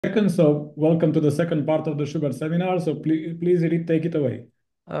Second, so welcome to the second part of the sugar seminar. So please, Irit, take it away.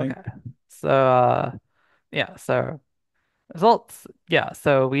 Thank Okay. So yeah, so results. Yeah,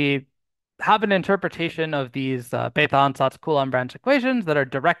 so we have an interpretation of these Bethe Ansatz Coulomb branch equations that are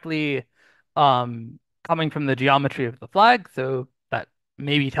directly coming from the geometry of the flag. So that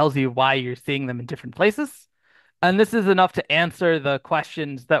maybe tells you why you're seeing them in different places. And this is enough to answer the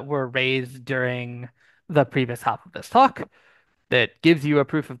questions that were raised during the previous half of this talk. That gives you a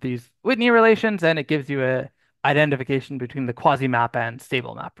proof of these Whitney relations, and it gives you a identification between the quasimap and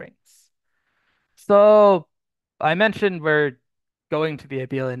stable map rings. So I mentioned we're going to the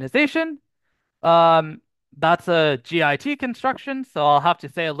abelianization. Um, that's a GIT construction, so I'll have to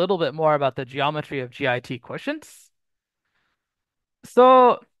say a little bit more about the geometry of GIT quotients.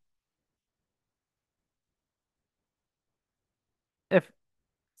 So if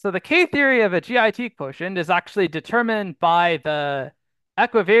so the K-theory of a GIT quotient is actually determined by the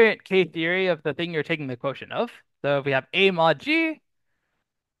equivariant K-theory of the thing you're taking the quotient of. So if we have A mod G,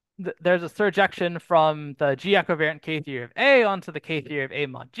 there's a surjection from the G equivariant K-theory of A onto the K-theory of A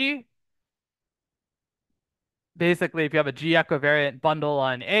mod G. Basically, if you have a G equivariant bundle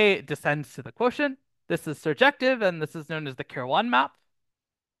on A, it descends to the quotient. This is surjective, and this is known as the Coulomb map.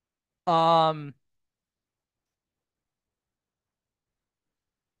 Um,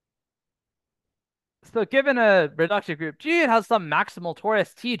 so given a reductive group G, it has some maximal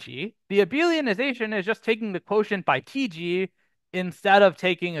torus TG. The abelianization is just taking the quotient by TG instead of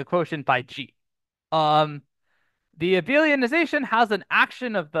taking a quotient by G. Um, the abelianization has an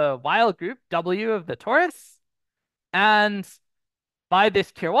action of the Weil group W of the torus, and by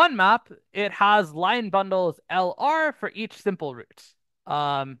this tier one map, it has line bundles LR for each simple root.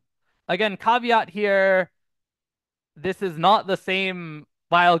 Um, Again, caveat here, this is not the same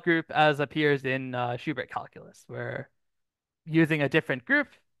Weil group as appears in Schubert calculus. We're using a different group.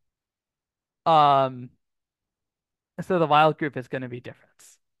 Um, so the Weil group is going to be different.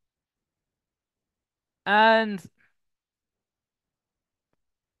 And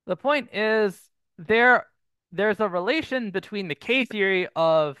the point is there's a relation between the K theory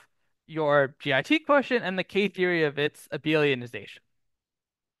of your GIT quotient and the K theory of its abelianization.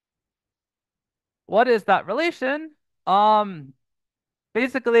 What is that relation? Um,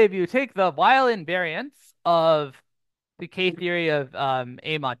 Basically, if you take the Weil invariance of the K theory of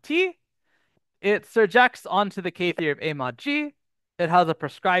A mod T, it surjects onto the K theory of A mod G. It has a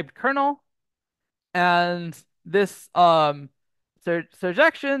prescribed kernel, and this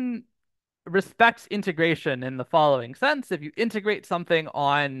surjection respects integration in the following sense. If you integrate something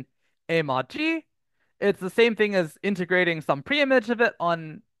on A mod G, it's the same thing as integrating some preimage of it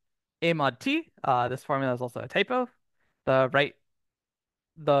on A mod T. This formula is also a typo. The right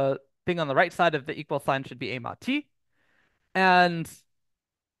the thing on the right side of the equal sign should be A mod T. And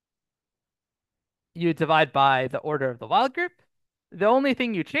you divide by the order of the Weil group. The only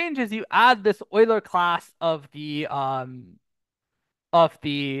thing you change is you add this Euler class of the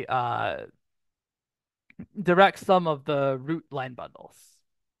direct sum of the root line bundles.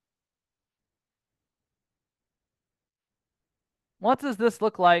 What does this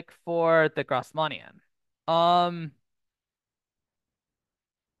look like for the Grassmannian? Um,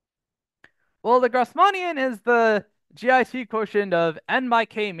 well, the Grassmannian is the GIT quotient of n by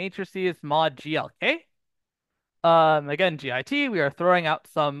k matrices mod GLK. Again, GIT, we are throwing out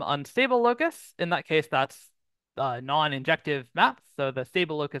some unstable locus. In that case, that's non-injective maps, so the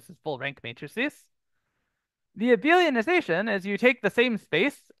stable locus is full rank matrices. The abelianization is you take the same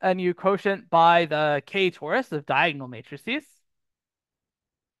space and you quotient by the K torus of diagonal matrices,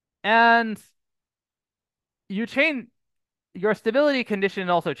 and you change your stability condition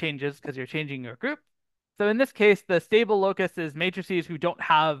also changes because you're changing your group. So in this case, the stable locus is matrices who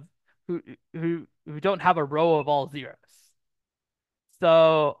who don't have a row of all zeros.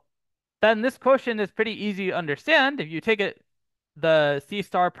 So then this quotient is pretty easy to understand. If you take it, the C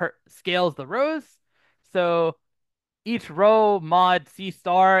star scales the rows. So each row mod C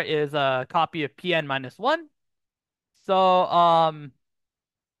star is a copy of Pn minus one. So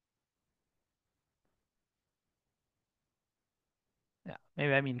yeah,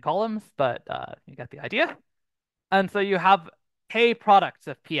 maybe I mean columns, but you get the idea. And so you have K products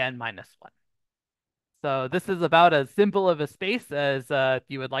of Pn minus one. So this is about as simple of a space as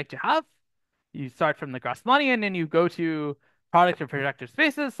you would like to have. You start from the Grassmannian and you go to product of projective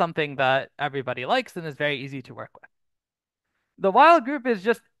spaces, something that everybody likes and is very easy to work with. The Weil group is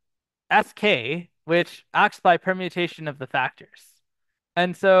just SK, which acts by permutation of the factors.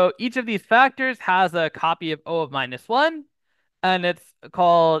 And so each of these factors has a copy of O of minus one, and it's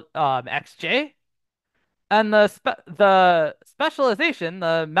called XJ. And the specialization,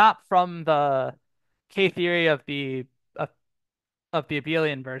 the map from the K theory of, of the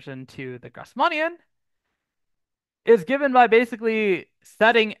abelian version to the Grassmannian is given by basically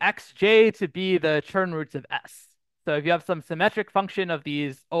setting xj to be the Chern roots of S. So if you have some symmetric function of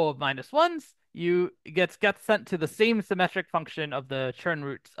these O of minus ones, you gets sent to the same symmetric function of the Chern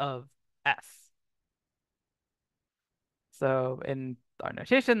roots of S. So in our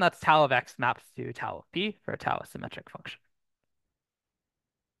notation, that's tau of x maps to tau of p for a tau symmetric function.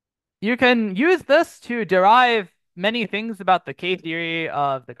 You can use this to derive many things about the K theory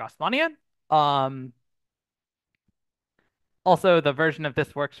of the Grassmannian. Um, Also, the version of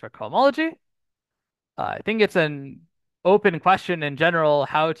this works for cohomology. I think it's an open question in general.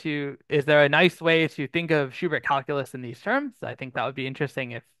 Is there a nice way to think of Schubert calculus in these terms? I think that would be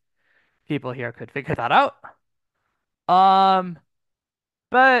interesting if people here could figure that out. Um,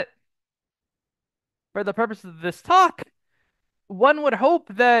 but for the purpose of this talk, one would hope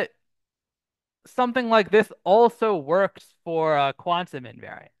that something like this also works for a quantum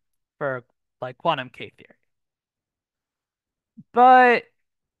invariant, for like quantum K theory. But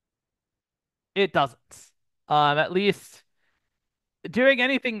it doesn't. At least doing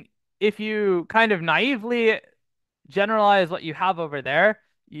anything, if you kind of naively generalize what you have over there,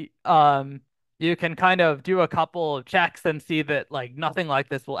 you can kind of do a couple of checks and see that like nothing like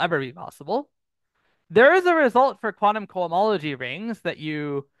this will ever be possible. There is a result for quantum cohomology rings that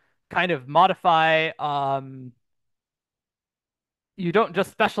you kind of modify. You don't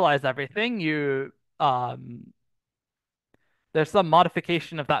just specialize everything. There's some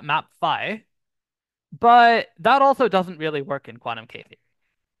modification of that map phi, but that also doesn't really work in quantum K theory.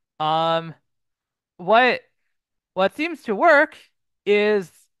 Um, what what seems to work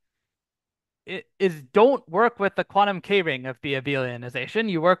is don't work with the quantum K ring of the abelianization.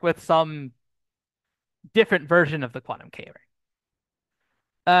 You work with some different version of the quantum K ring.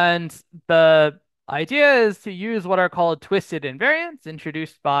 And the idea is to use what are called twisted invariants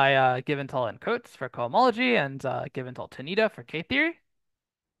introduced by Giventhal and Coates for cohomology and Giventhal Tanita for K theory.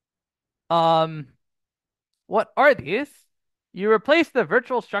 Um, what are these? You replace the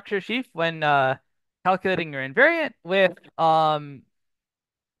virtual structure sheaf when calculating your invariant with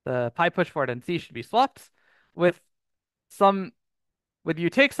the pi push forward and C should be swapped with some when you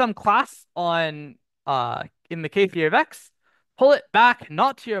take some class on in the K theory of X, pull it back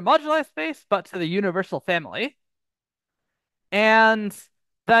not to your moduli space, but to the universal family, and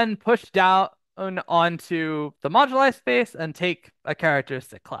then push down onto the moduli space and take a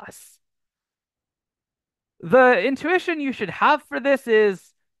characteristic class. The intuition you should have for this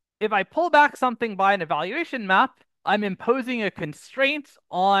is if I pull back something by an evaluation map, I'm imposing a constraint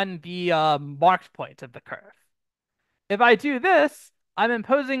on the marked point of the curve. If I do this, I'm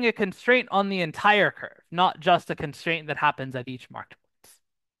imposing a constraint on the entire curve, not just a constraint that happens at each marked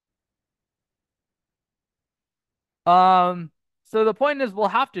point. So the point is we'll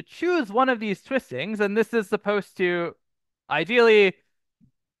have to choose one of these twistings, and this is supposed to ideally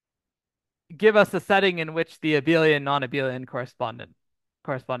give us a setting in which the abelian non-abelian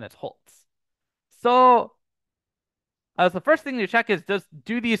correspondence holds. So as the first thing to check is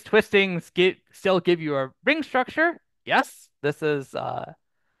do these twistings still give you a ring structure? Yes, this is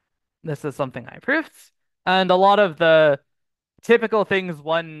something I proved. And a lot of the typical things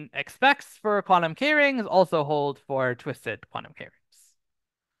one expects for quantum K-rings also hold for twisted quantum K-rings.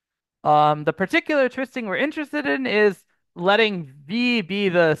 The particular twisting we're interested in is letting V be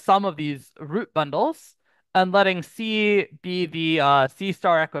the sum of these root bundles and letting C be the C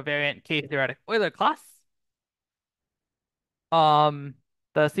star equivariant K-theoretic Euler class. Um,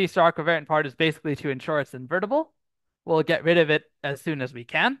 the C star equivariant part is basically to ensure it's invertible. We'll get rid of it as soon as we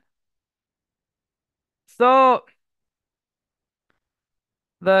can. So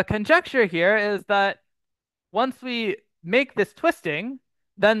the conjecture here is that once we make this twisting,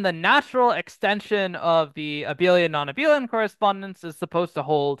 then the natural extension of the abelian non-abelian correspondence is supposed to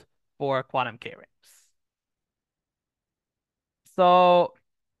hold for quantum K rings. So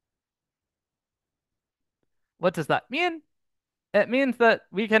what does that mean? It means that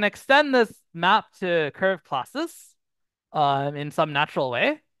we can extend this map to curved classes in some natural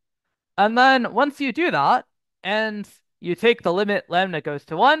way. And then once you do that, and you take the limit lambda goes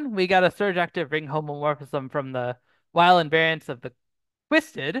to 1, we get a surjective ring homomorphism from the Weil invariance of the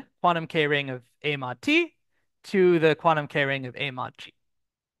twisted quantum K ring of A mod T to the quantum K ring of A mod G.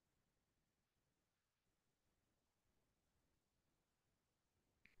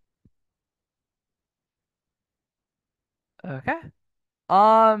 Okay.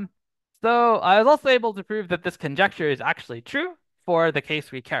 Um, so I was also able to prove that this conjecture is actually true for the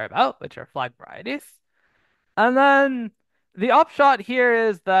case we care about, which are flag varieties. And then the upshot here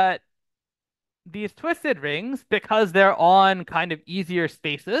is that these twisted rings, because they're on kind of easier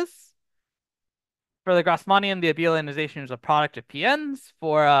spaces, for the Grassmannian, the abelianization is a product of PNs.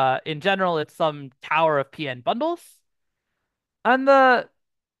 For in general, it's some tower of PN bundles. And the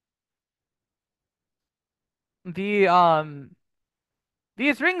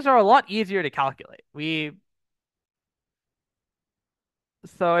these rings are a lot easier to calculate. We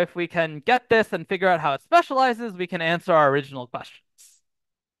So if we can get this and figure out how it specializes, we can answer our original questions.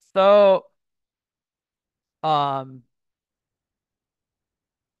 So um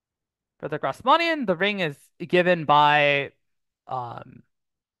for the Grassmannian, the ring is given by um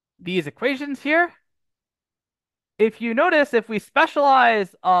these equations here. If you notice, if we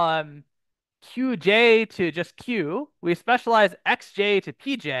specialize qj to just q, we specialize xj to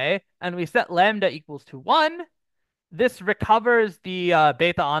pj, and we set lambda equals to 1, this recovers the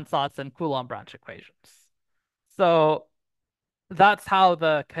Bethe Ansatz and Coulomb branch equations. So that's how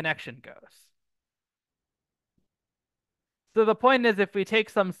the connection goes. So the point is, if we take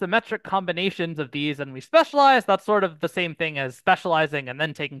some symmetric combinations of these and we specialize, that's sort of the same thing as specializing and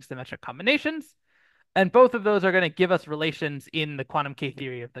then taking symmetric combinations. And both of those are going to give us relations in the quantum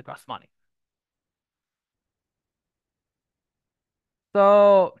K-theory of the Grassmanni.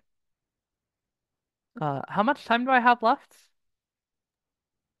 So how much time do I have left?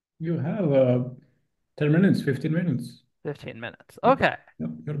 You have 10 minutes, 15 minutes. 15 minutes. Yep, Okay, yep,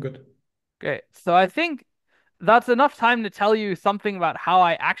 you're good. great. So I think that's enough time to tell you something about how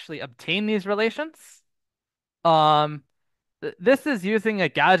I actually obtain these relations. Um, this is using a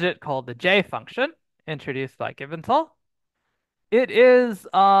gadget called the J function, introduced by Giventhal. It is,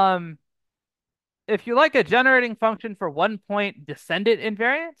 if you like, a generating function for one-point descendant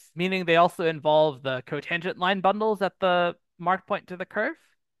invariants, meaning they also involve the cotangent line bundles at the mark point to the curve.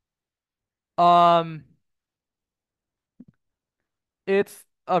 Um, it's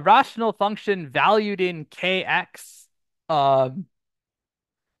a rational function valued in kx, um,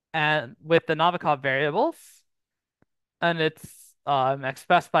 and with the Novikov variables, and it's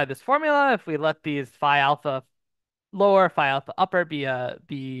expressed by this formula. If we let these phi alpha lower, phi alpha upper be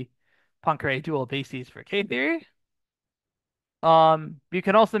Poincare dual bases for K theory. You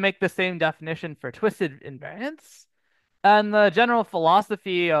can also make the same definition for twisted invariants. And the general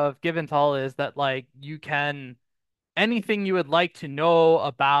philosophy of Giventhal is that like you can anything you would like to know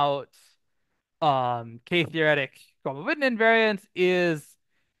about K-theoretic Gromov-Witten invariance is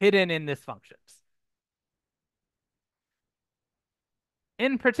hidden in this functions.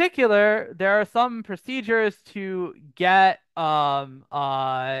 In particular, there are some procedures to get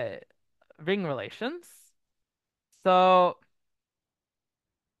ring relations. So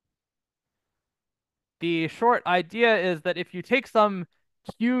the short idea is that if you take some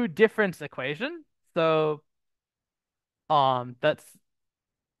Q difference equation, so that's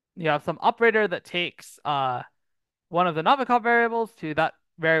you have some operator that takes one of the Novikov variables to that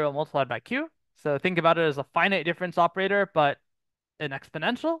variable multiplied by Q. So think about it as a finite difference operator, but an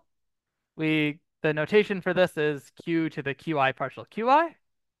exponential. The notation for this is Q to the Qi partial Qi.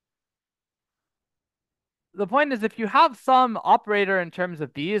 The point is if you have some operator in terms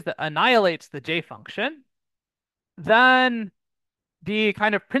of these that annihilates the J function, then the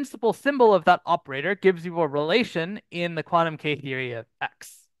kind of principal symbol of that operator gives you a relation in the quantum K theory of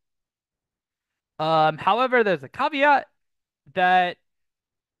X. However, there's a caveat that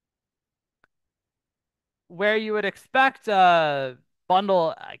where you would expect a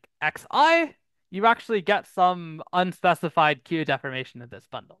bundle like Xi, you actually get some unspecified Q deformation of this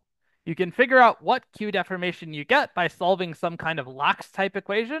bundle. You can figure out what Q deformation you get by solving some kind of lax type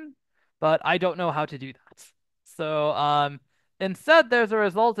equation, but I don't know how to do that. So instead, there's a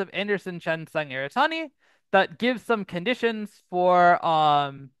result of Anderson, Chen, Sung, Iritani that gives some conditions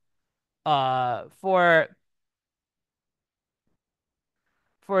uh for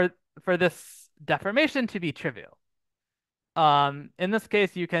for for this deformation to be trivial. In this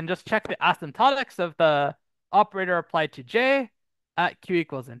case, you can just check the asymptotics of the operator applied to J at Q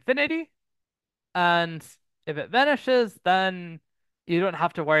equals infinity. And if it vanishes, then you don't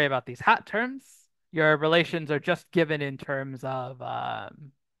have to worry about these hat terms. Your relations are just given in terms of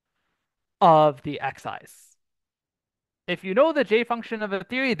the xi's. If you know the J function of a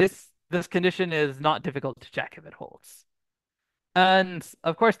theory, this condition is not difficult to check if it holds. And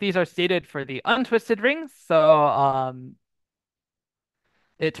of course, these are stated for the untwisted rings. So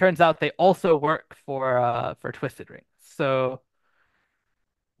it turns out they also work for twisted rings. So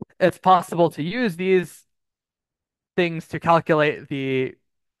it's possible to use these things to calculate the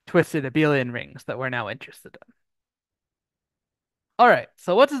twisted abelian rings that we're now interested in. All right,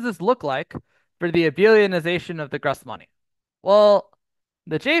 so what does this look like for the abelianization of the Grassmannian? Well,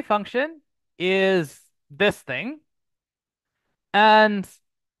 the J function is this thing, and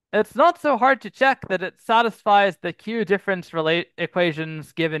it's not so hard to check that it satisfies the Q difference relate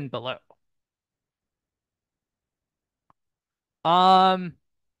equations given below. Um,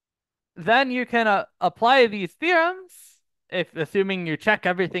 then you can apply these theorems if assuming you check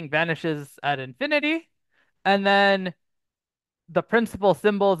everything vanishes at infinity, and then the principal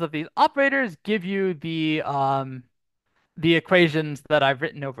symbols of these operators give you the equations that I've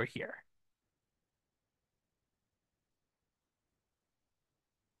written over here.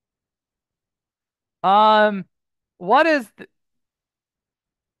 Um, what is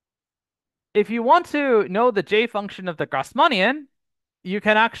if you want to know the J function of the Grassmannian, you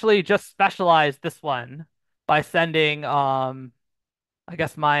can actually just specialize this one by sending I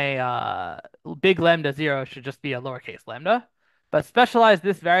guess my big lambda 0 should just be a lowercase lambda, but specialize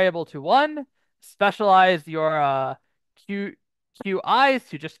this variable to 1, specialize your q i's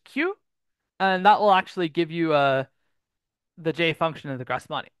to just q, and that will actually give you the J function of the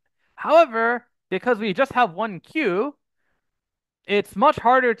Grassmannian. However, because we just have one q, it's much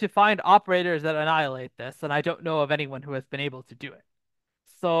harder to find operators that annihilate this, and I don't know of anyone who has been able to do it.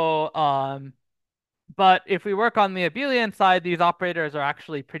 So, but if we work on the abelian side, these operators are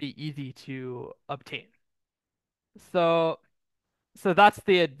actually pretty easy to obtain. So, so that's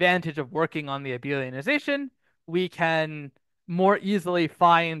the advantage of working on the abelianization. We can more easily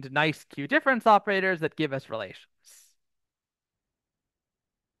find nice Q difference operators that give us relations.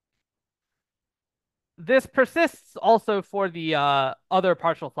 This persists also for the other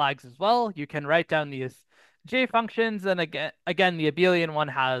partial flags as well. You can write down these J functions, and again, the abelian one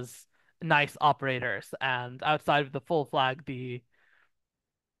has nice operators, and outside of the full flag, the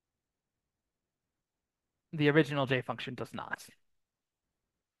original J function does not.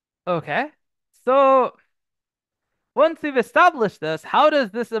 Okay, so once we've established this, how does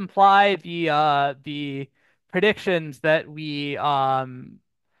this imply the predictions that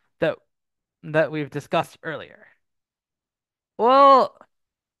that we've discussed earlier? Well,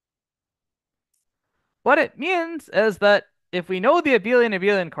 what it means is that if we know the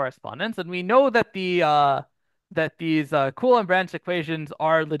abelian correspondence, and we know that that these Coulomb branch equations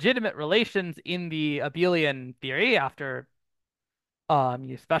are legitimate relations in the abelian theory after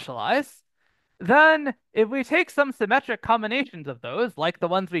you specialize, then if we take some symmetric combinations of those, like the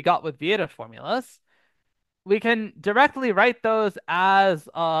ones we got with Vieta formulas, we can directly write those as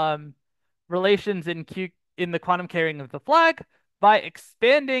relations in Q in the quantum carrying of the flag by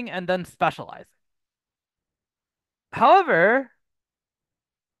expanding and then specializing. However,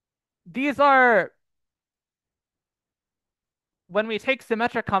 these are when we take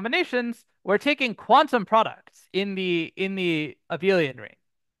symmetric combinations, we're taking quantum products in the abelian ring,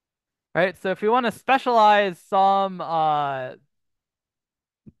 right? So if we want to specialize some uh,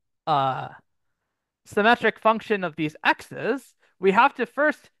 symmetric function of these x's, we have to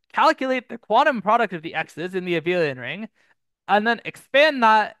first calculate the quantum product of the x's in the abelian ring, and then expand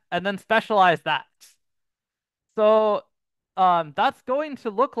that, and then specialize that. So that's going to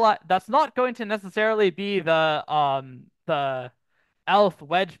look like that's not going to necessarily be the Lth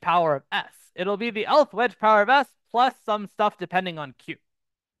wedge power of S. It'll be the Lth wedge power of S plus some stuff depending on Q.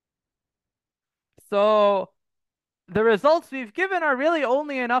 So the results we've given are really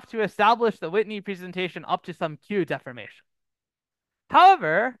only enough to establish the Whitney presentation up to some Q deformation.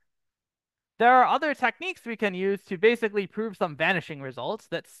 However, there are other techniques we can use to basically prove some vanishing results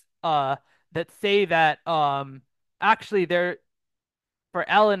that say that actually there for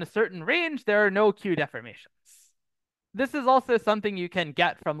L in a certain range there are no Q deformations. This is also something you can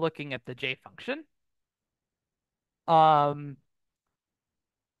get from looking at the J function. Um,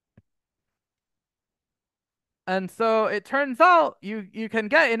 and so it turns out you can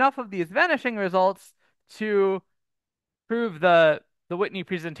get enough of these vanishing results to prove the Whitney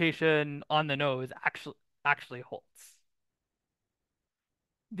presentation on the nose actually holds.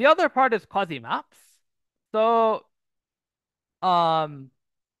 The other part is quasimaps. So, um,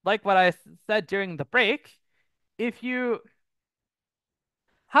 like what I said during the break, if you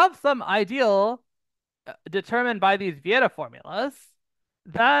have some ideal determined by these Vieta formulas,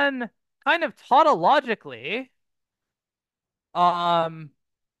 then kind of tautologically, um,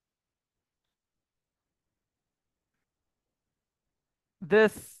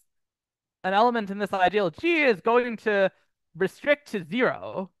 this an element in this ideal G is going to restrict to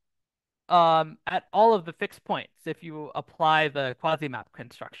 0 at all of the fixed points if you apply the quasimap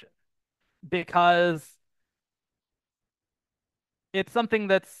construction, because it's something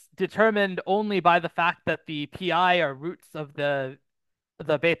that's determined only by the fact that the pi are roots of the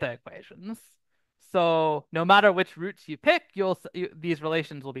Bethe equations. So no matter which roots you pick, these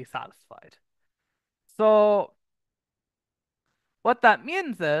relations will be satisfied. So what that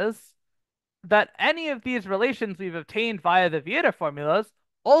means is that any of these relations we've obtained via the Vieta formulas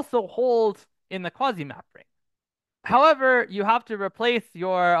also hold in the quasimap ring. However, you have to replace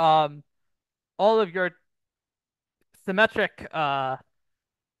your all of your symmetric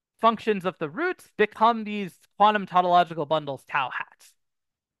functions of the roots become these quantum tautological bundles tau hats.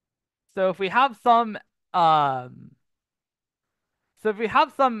 So if we have some um, so if we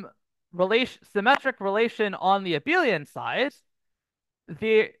have some symmetric relation on the abelian side,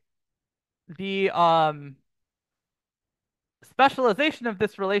 the the specialization of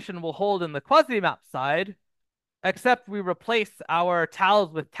this relation will hold in the quasimap side, except we replace our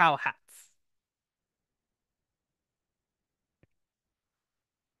taus with tau hats.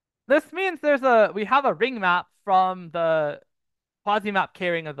 This means we have a ring map from the quasimap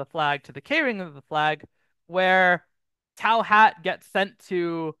k-ring of the flag to the k-ring of the flag, where tau hat gets sent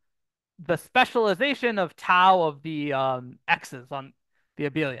to the specialization of tau of the x's on the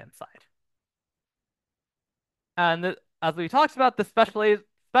abelian side. And as we talked about, the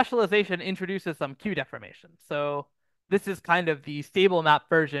specialization introduces some Q deformation. So this is kind of the stable map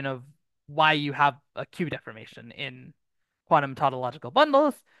version of why you have a Q deformation in quantum tautological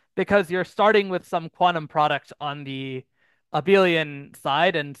bundles, because you're starting with some quantum product on the abelian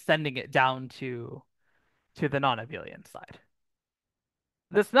side and sending it down to the non-abelian side.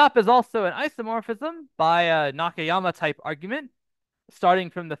 This map is also an isomorphism by a Nakayama type argument, starting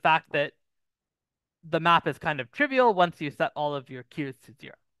from the fact that the map is kind of trivial once you set all of your Q's to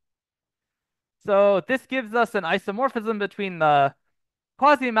 0. So this gives us an isomorphism between the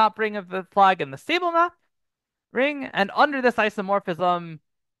quasi-map ring of the flag and the stable map ring. And under this isomorphism,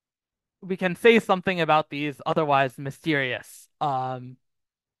 we can say something about these otherwise mysterious quantum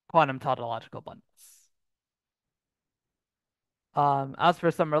tautological bundles. As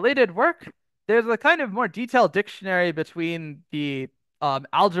for some related work, there's a kind of more detailed dictionary between the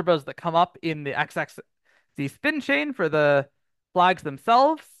algebras that come up in the XXZ spin chain for the flags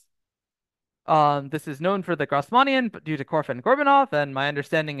themselves. This is known for the Grassmannian, but due to Korf and Gorbunov, and my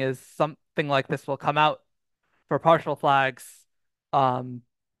understanding is something like this will come out for partial flags um,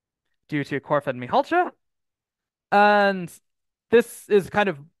 due to Korf and Mihalcha. And this is kind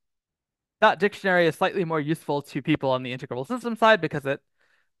of that dictionary is slightly more useful to people on the integrable system side because it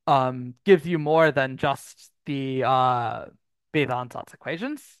gives you more than just the Bethe-Ansatz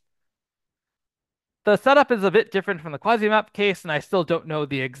equations. The setup is a bit different from the quasi-map case, and I still don't know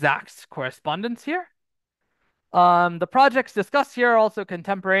the exact correspondence here. The projects discussed here are also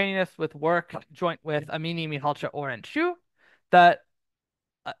contemporaneous with work joint with Amini, Mihalcha, Orr, and Shu that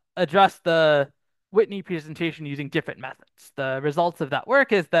address the Whitney presentation using different methods. The results of that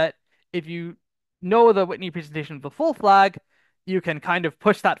work is that if you know the Whitney presentation of the full flag, you can kind of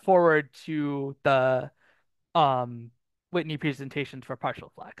push that forward to the Whitney presentations for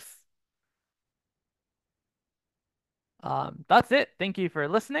partial flags. That's it. Thank you for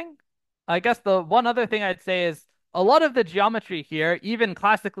listening. I guess the one other thing I'd say is a lot of the geometry here, even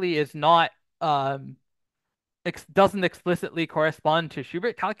classically, is not doesn't explicitly correspond to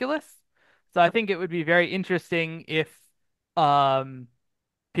Schubert calculus. So I think it would be very interesting if um,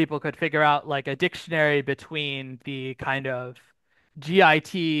 people could figure out like a dictionary between the kind of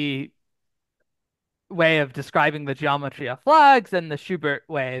GIT way of describing the geometry of flags and the Schubert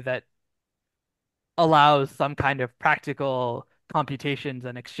way that allows some kind of practical computations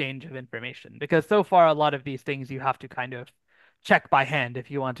and exchange of information. Because so far, a lot of these things you have to kind of check by hand if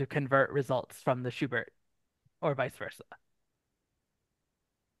you want to convert results from the Schubert or vice versa.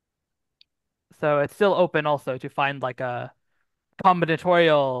 So it's still open also to find like a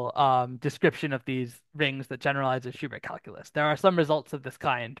combinatorial description of these rings that generalizes Schubert calculus. There are some results of this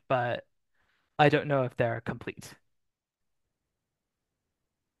kind, but I don't know if they're complete.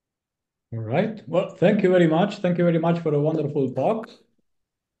 All right. Well, thank you very much. Thank you very much for a wonderful talk.